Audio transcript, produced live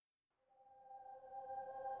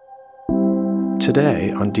Today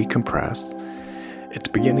on Decompress, it's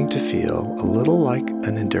beginning to feel a little like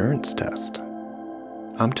an endurance test.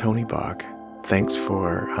 I'm Tony Bach. Thanks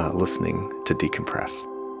for listening to Decompress.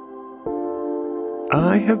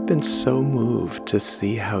 I have been so moved to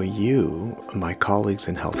see how you, my colleagues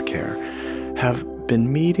in healthcare, have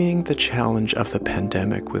been meeting the challenge of the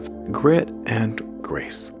pandemic with grit and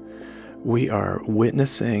grace. We are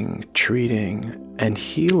witnessing, treating, and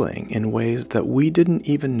healing in ways that we didn't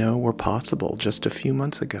even know were possible just a few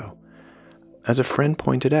months ago. As a friend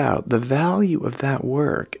pointed out, the value of that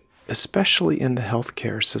work, especially in the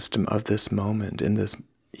healthcare system of this moment, in this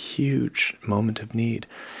huge moment of need,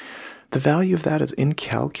 the value of that is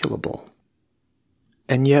incalculable.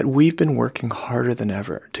 And yet we've been working harder than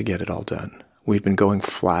ever to get it all done. We've been going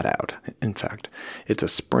flat out. In fact, it's a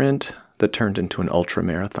sprint that turned into an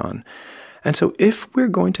ultra-marathon. And so if we're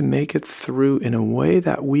going to make it through in a way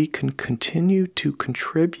that we can continue to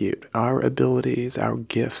contribute our abilities, our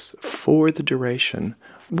gifts for the duration,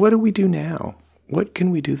 what do we do now? What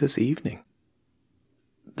can we do this evening?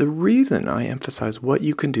 The reason I emphasize what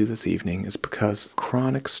you can do this evening is because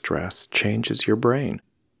chronic stress changes your brain.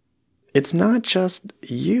 It's not just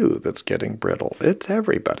you that's getting brittle, it's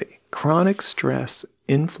everybody. Chronic stress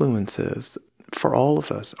influences, for all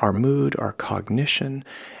of us, our mood, our cognition,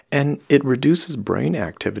 and it reduces brain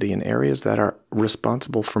activity in areas that are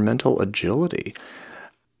responsible for mental agility.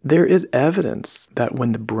 There is evidence that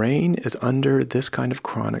when the brain is under this kind of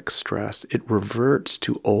chronic stress, it reverts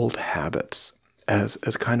to old habits as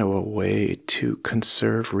kind of a way to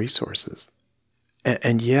conserve resources.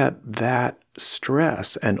 And yet that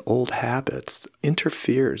stress and old habits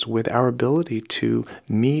interferes with our ability to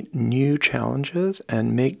meet new challenges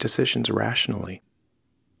and make decisions rationally.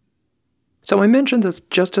 So I mentioned this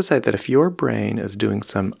just to say that if your brain is doing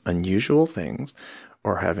some unusual things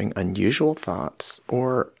or having unusual thoughts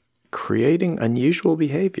or creating unusual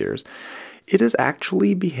behaviors, it is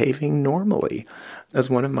actually behaving normally.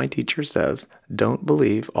 As one of my teachers says, don't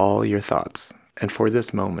believe all your thoughts. And for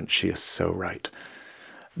this moment, she is so right.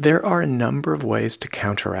 There are a number of ways to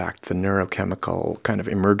counteract the neurochemical kind of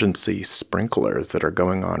emergency sprinklers that are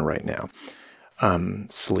going on right now.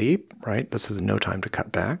 Sleep, right? This is no time to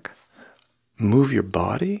cut back. Move your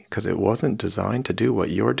body, because it wasn't designed to do what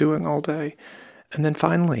you're doing all day. And then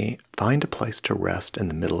finally, find a place to rest in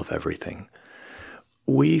the middle of everything.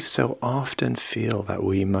 We so often feel that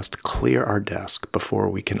we must clear our desk before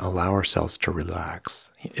we can allow ourselves to relax.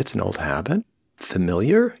 It's an old habit.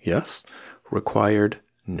 Familiar? Yes. Required?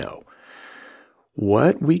 No.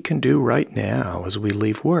 What we can do right now as we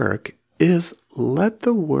leave work is let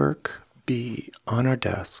the work be on our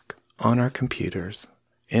desk, on our computers,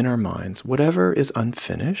 in our minds, whatever is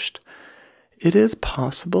unfinished. It is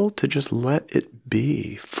possible to just let it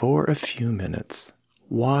be for a few minutes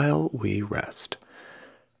while we rest.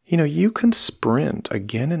 You can sprint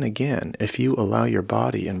again and again if you allow your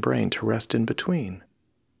body and brain to rest in between.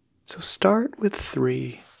 So start with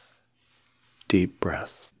 3 deep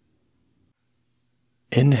breaths.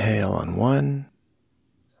 Inhale on 1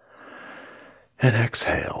 and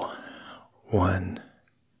exhale. 1,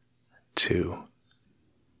 2,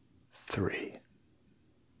 3.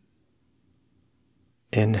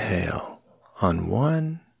 Inhale on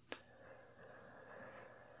 1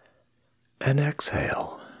 and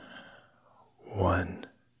exhale. 1,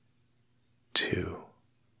 2,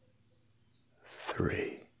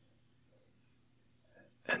 3.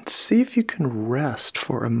 And see if you can rest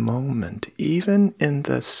for a moment, even in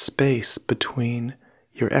the space between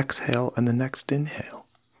your exhale and the next inhale.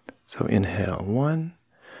 So inhale 1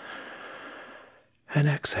 and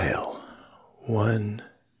exhale 1,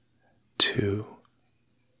 2,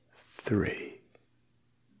 3.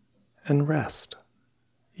 And rest.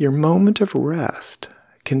 Your moment of rest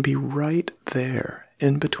can be right there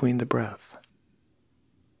in between the breath.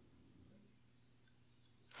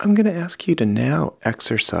 I'm going to ask you to now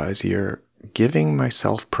exercise your giving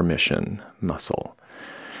myself permission muscle,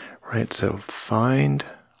 right? So find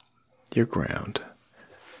your ground,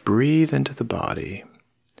 breathe into the body,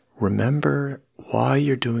 remember why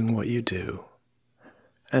you're doing what you do,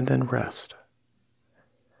 and then rest.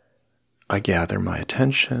 I gather my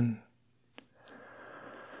attention,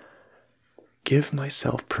 give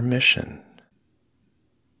myself permission,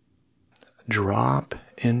 drop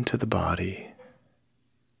into the body,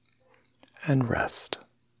 and rest.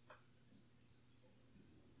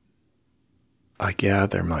 I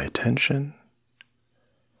gather my attention.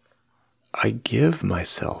 I give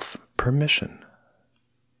myself permission.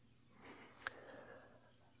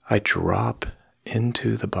 I drop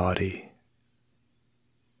into the body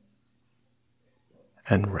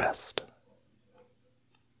and rest.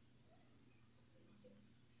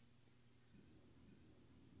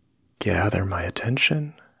 gather my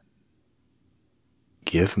attention,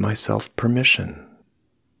 give myself permission,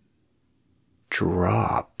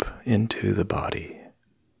 drop into the body,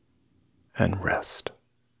 and rest.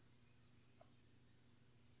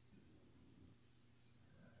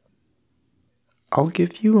 I'll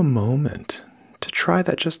give you a moment to try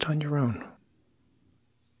that just on your own.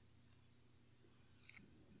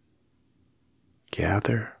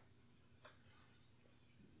 Gather,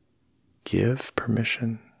 give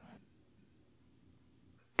permission,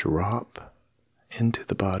 drop into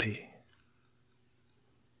the body,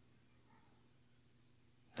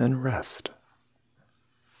 and rest.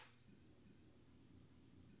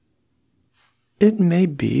 It may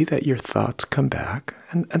be that your thoughts come back,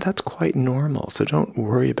 and that's quite normal, so don't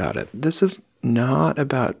worry about it. This is not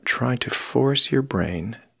about trying to force your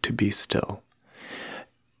brain to be still.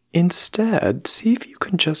 Instead, see if you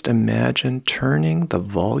can just imagine turning the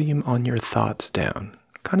volume on your thoughts down,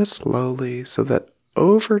 kind of slowly, so that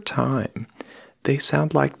over time, they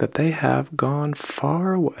sound like that they have gone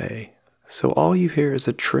far away, so all you hear is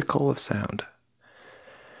a trickle of sound.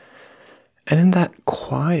 And in that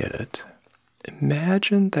quiet,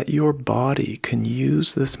 imagine that your body can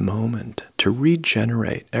use this moment to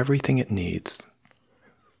regenerate everything it needs.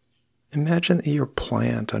 Imagine that you're a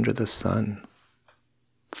plant under the sun,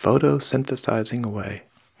 photosynthesizing away.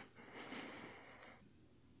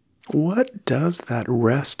 What does that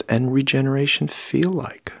rest and regeneration feel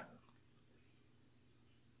like?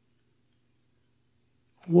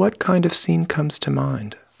 What kind of scene comes to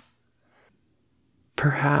mind?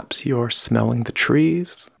 Perhaps you're smelling the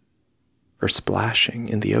trees, or splashing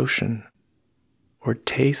in the ocean, or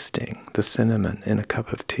tasting the cinnamon in a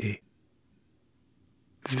cup of tea.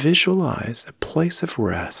 Visualize a place of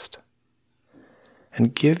rest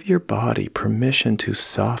and give your body permission to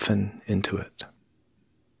soften into it.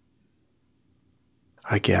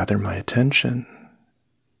 I gather my attention,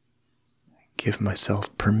 give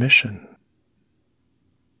myself permission,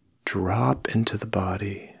 drop into the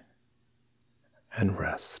body, and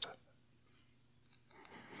rest.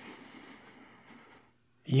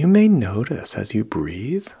 You may notice as you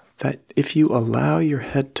breathe that if you allow your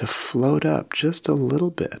head to float up just a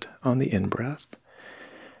little bit on the in-breath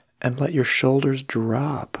and let your shoulders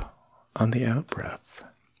drop on the out-breath,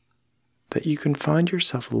 that you can find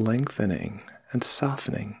yourself lengthening and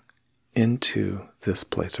softening into this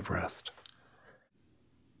place of rest.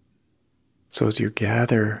 So as you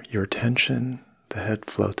gather your attention, the head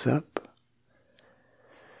floats up.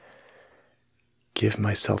 Give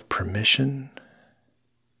myself permission.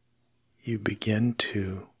 You begin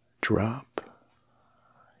to drop.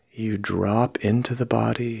 You drop into the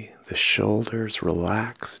body. The shoulders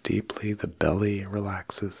relax deeply. The belly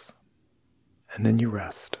relaxes. And then you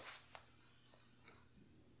rest.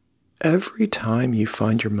 Every time you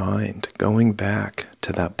find your mind going back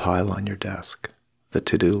to that pile on your desk, the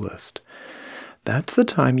to-do list, that's the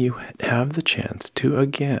time you have the chance to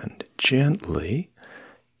again gently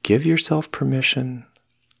give yourself permission,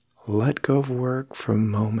 let go of work for a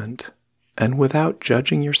moment, and without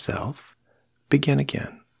judging yourself, begin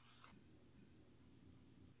again.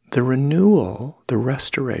 The renewal, the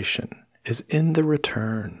restoration, is in the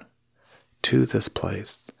return to this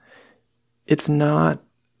place. It's not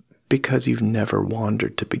because you've never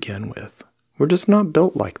wandered to begin with. We're just not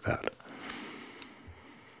built like that.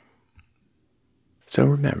 So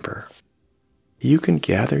remember, you can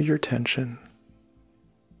gather your attention,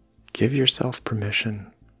 give yourself permission,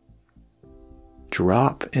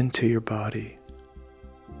 drop into your body,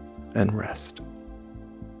 and rest.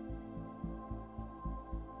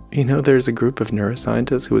 You know, there's a group of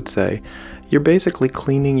neuroscientists who would say, you're basically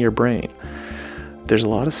cleaning your brain. There's a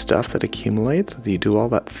lot of stuff that accumulates as you do all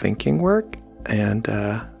that thinking work, and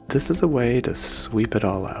this is a way to sweep it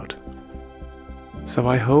all out. So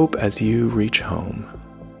I hope as you reach home,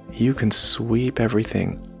 you can sweep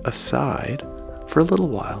everything aside for a little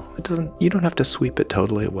while. You don't have to sweep it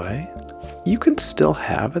totally away. You can still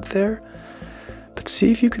have it there, but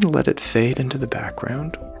see if you can let it fade into the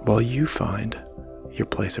background while you find your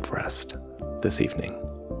place of rest this evening.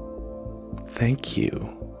 Thank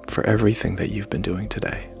you for everything that you've been doing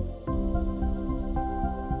today.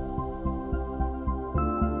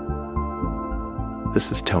 This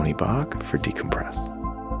is Tony Bach for Decompress.